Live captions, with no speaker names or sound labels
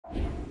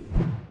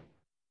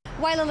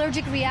While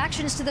allergic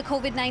reactions to the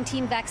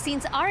COVID-19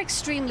 vaccines are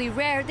extremely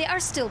rare, they are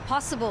still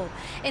possible.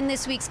 In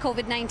this week's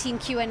COVID-19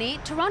 Q&A,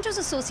 Toronto's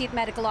Associate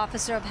Medical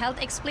Officer of Health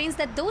explains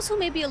that those who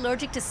may be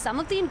allergic to some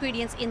of the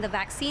ingredients in the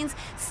vaccines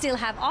still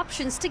have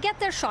options to get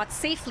their shots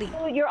safely.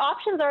 Your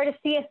options are to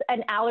see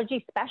an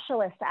allergy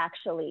specialist,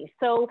 actually.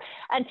 So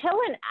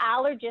until an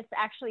allergist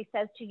actually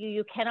says to you,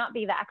 you cannot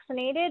be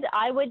vaccinated,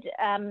 I would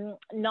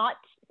not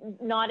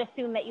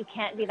assume that you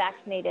can't be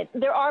vaccinated.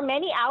 There are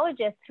many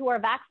allergists who are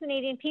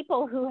vaccinating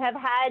people who have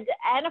had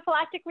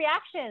anaphylactic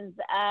reactions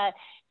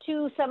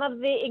to some of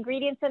the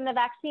ingredients in the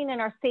vaccine and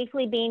are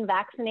safely being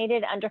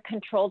vaccinated under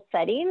controlled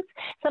settings.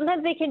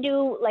 Sometimes they can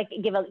do like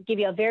give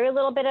you a very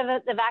little bit of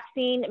the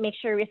vaccine, make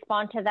sure you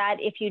respond to that.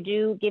 If you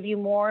do, give you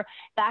more,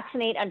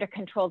 vaccinate under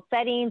controlled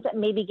settings,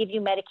 maybe give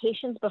you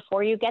medications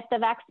before you get the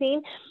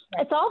vaccine.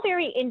 It's all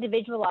very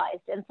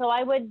individualized. And so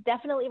I would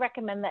definitely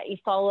recommend that you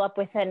follow up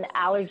with an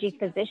allergy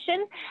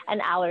physician,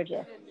 an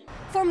allergist.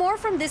 For more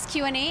from this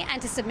Q&A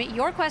and to submit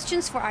your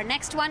questions for our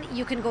next one,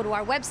 you can go to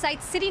our website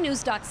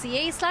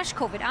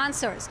citynews.ca/COVID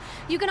answers.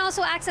 You can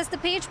also access the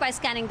page by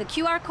scanning the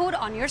QR code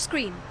on your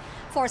screen.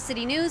 For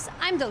City News,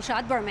 I'm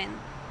Dilshad Burman.